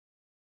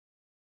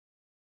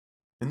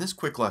In this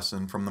quick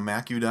lesson from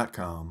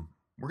themacu.com,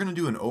 we're going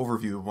to do an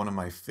overview of one of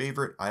my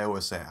favorite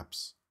iOS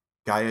apps,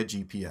 GAIA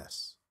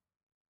GPS.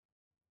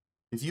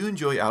 If you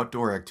enjoy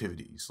outdoor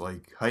activities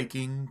like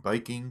hiking,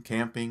 biking,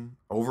 camping,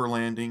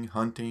 overlanding,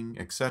 hunting,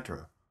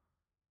 etc.,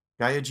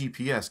 GAIA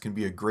GPS can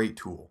be a great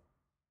tool.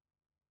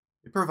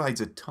 It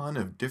provides a ton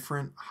of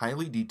different,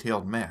 highly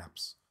detailed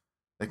maps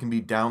that can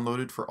be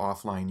downloaded for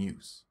offline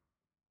use.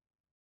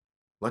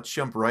 Let's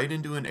jump right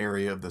into an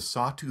area of the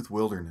Sawtooth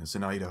Wilderness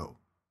in Idaho.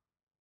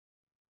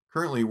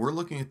 Currently, we're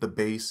looking at the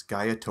base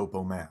GAIA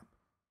Topo map.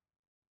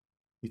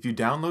 If you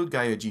download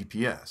GAIA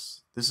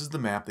GPS, this is the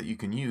map that you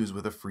can use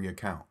with a free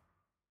account.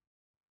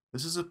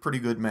 This is a pretty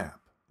good map.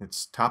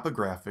 It's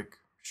topographic,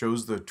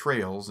 shows the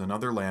trails and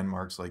other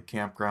landmarks like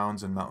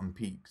campgrounds and mountain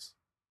peaks.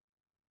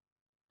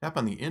 Tap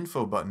on the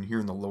Info button here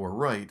in the lower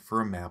right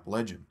for a map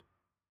legend.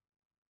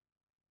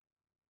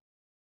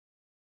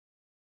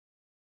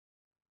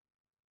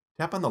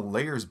 Tap on the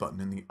Layers button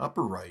in the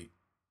upper right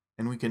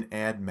and we can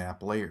add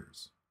map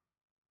layers.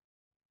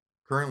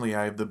 Currently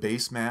I have the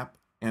base map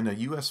and a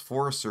U.S.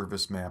 Forest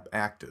Service map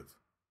active,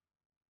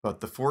 but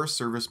the Forest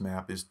Service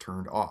map is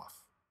turned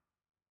off.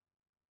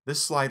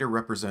 This slider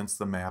represents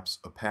the map's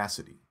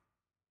opacity.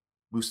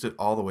 Boost it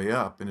all the way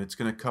up and it's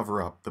going to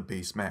cover up the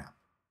base map.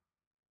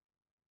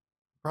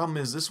 The problem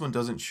is this one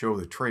doesn't show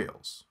the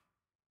trails.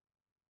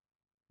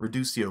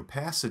 Reduce the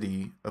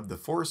opacity of the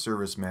Forest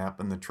Service map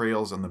and the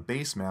trails on the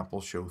base map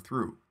will show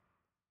through.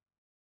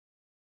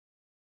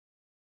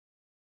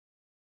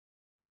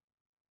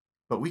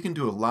 But we can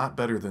do a lot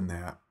better than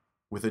that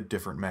with a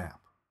different map.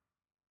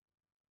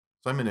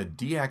 So I'm going to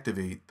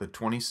deactivate the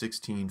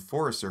 2016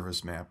 Forest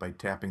Service map by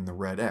tapping the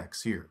red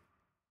X here.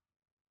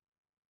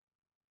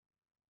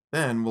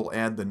 Then we'll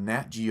add the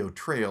Nat Geo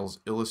Trails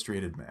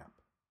illustrated map.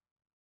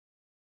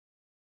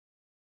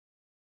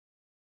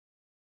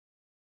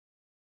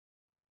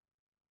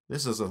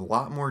 This has a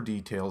lot more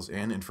details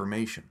and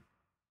information.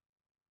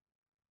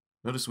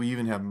 Notice we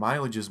even have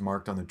mileages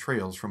marked on the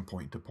trails from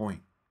point to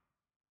point.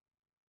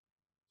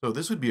 So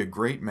this would be a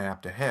great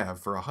map to have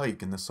for a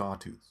hike in the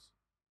Sawtooths.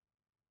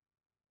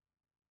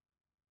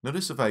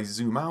 Notice if I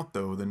zoom out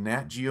though, the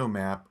Nat Geo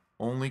map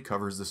only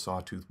covers the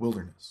Sawtooth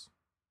Wilderness.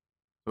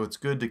 So it's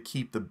good to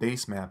keep the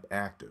base map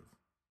active.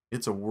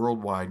 It's a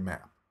worldwide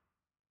map.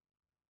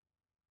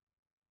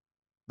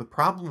 The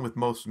problem with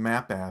most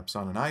map apps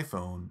on an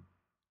iPhone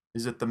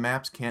is that the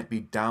maps can't be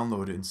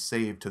downloaded and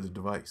saved to the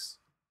device.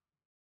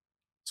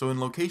 So in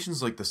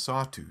locations like the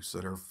Sawtooths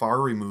that are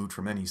far removed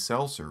from any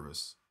cell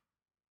service,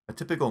 a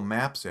typical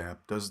Maps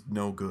app does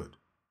no good.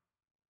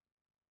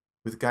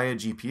 With GAIA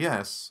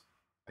GPS,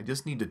 I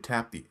just need to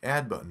tap the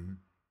Add button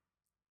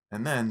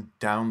and then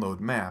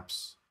download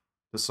maps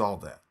to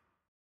solve that.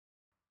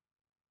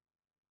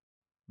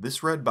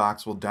 This red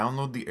box will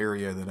download the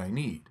area that I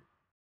need.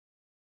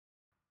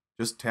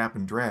 Just tap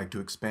and drag to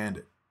expand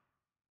it.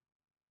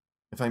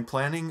 If I'm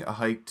planning a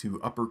hike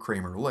to Upper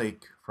Kramer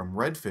Lake from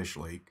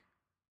Redfish Lake,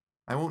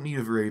 I won't need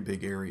a very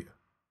big area.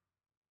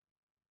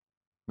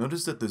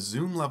 Notice that the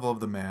zoom level of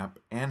the map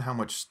and how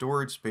much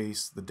storage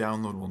space the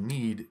download will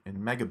need in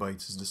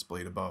megabytes is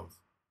displayed above.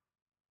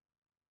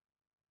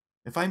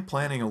 If I'm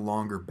planning a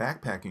longer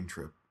backpacking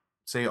trip,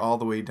 say all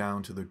the way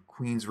down to the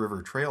Queens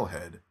River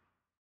Trailhead,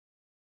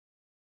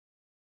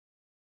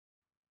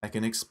 I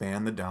can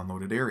expand the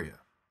downloaded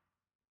area.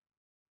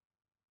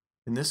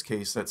 In this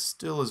case, that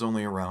still is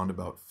only around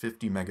about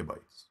 50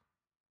 megabytes.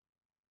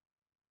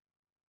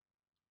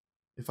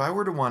 If I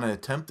were to want to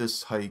attempt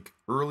this hike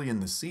early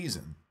in the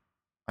season,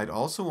 I'd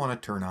also want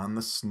to turn on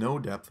the snow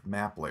depth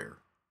map layer.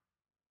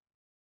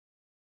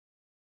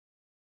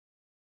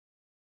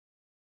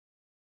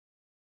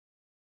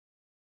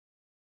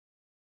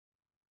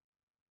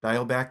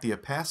 Dial back the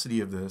opacity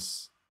of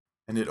this,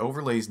 and it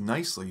overlays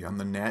nicely on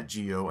the Nat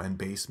Geo and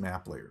base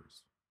map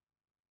layers.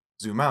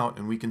 Zoom out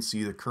and we can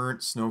see the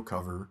current snow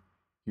cover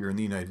here in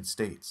the United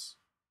States.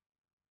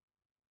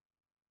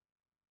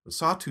 The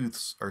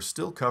Sawtooths are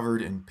still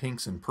covered in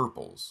pinks and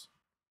purples,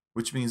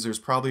 which means there's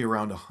probably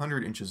around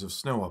 100 inches of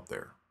snow up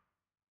there.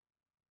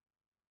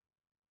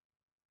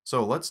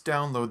 So let's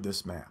download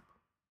this map.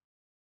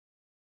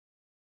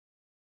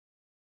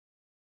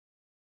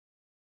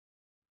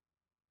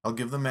 I'll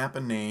give the map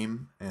a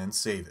name and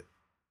save it.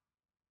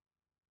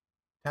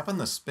 Tap on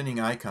the spinning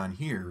icon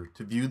here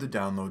to view the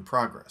download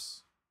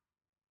progress.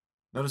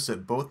 Notice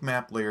that both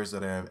map layers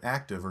that I have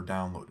active are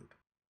downloaded.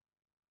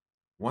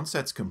 Once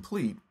that's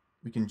complete,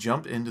 we can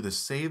jump into the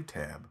Save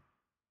tab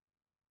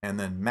and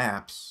then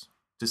Maps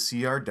to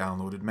see our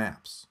downloaded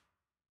maps.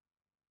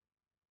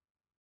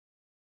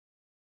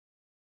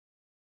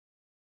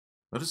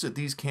 Notice that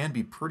these can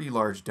be pretty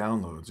large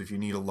downloads if you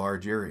need a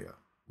large area,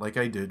 like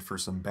I did for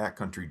some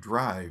backcountry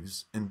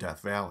drives in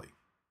Death Valley.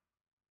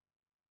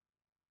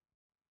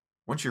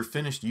 Once you're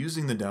finished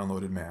using the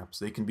downloaded maps,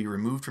 they can be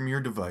removed from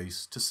your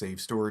device to save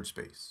storage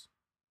space.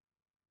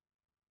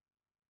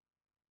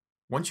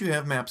 Once you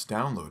have maps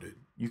downloaded,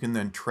 you can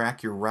then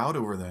track your route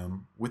over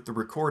them with the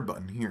Record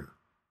button here.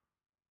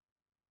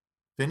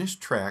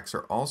 Finished tracks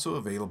are also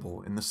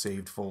available in the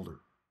saved folder.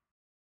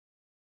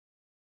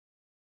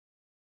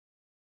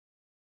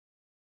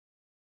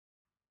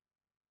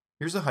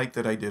 Here's a hike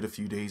that I did a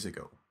few days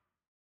ago.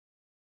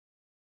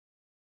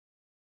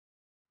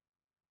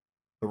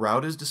 The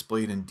route is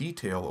displayed in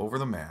detail over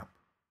the map,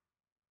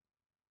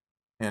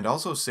 and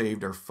also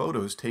saved are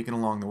photos taken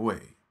along the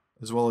way,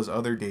 as well as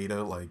other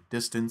data like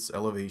distance,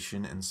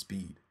 elevation, and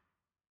speed.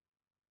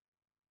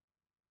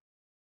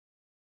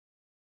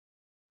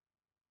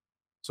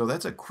 So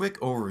that's a quick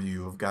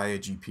overview of Gaia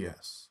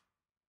GPS.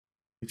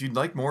 If you'd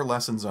like more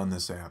lessons on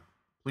this app,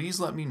 please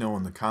let me know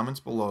in the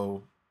comments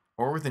below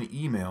or with an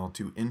email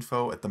to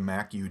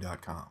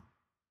info@themacu.com.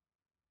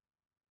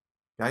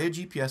 Gaia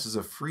GPS is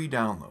a free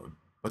download,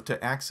 but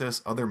to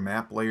access other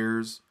map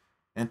layers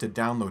and to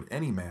download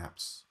any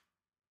maps,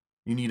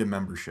 you need a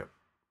membership.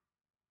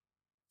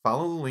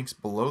 Follow the links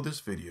below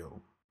this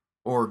video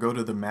or go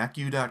to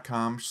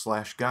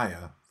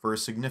themacu.com/Gaia for a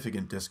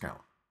significant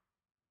discount.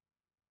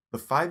 The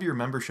 5-year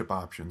membership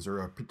options are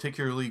a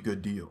particularly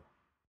good deal.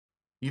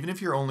 Even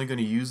if you're only going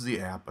to use the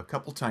app a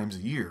couple times a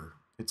year,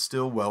 it's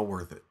still well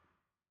worth it.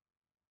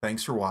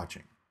 Thanks for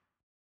watching.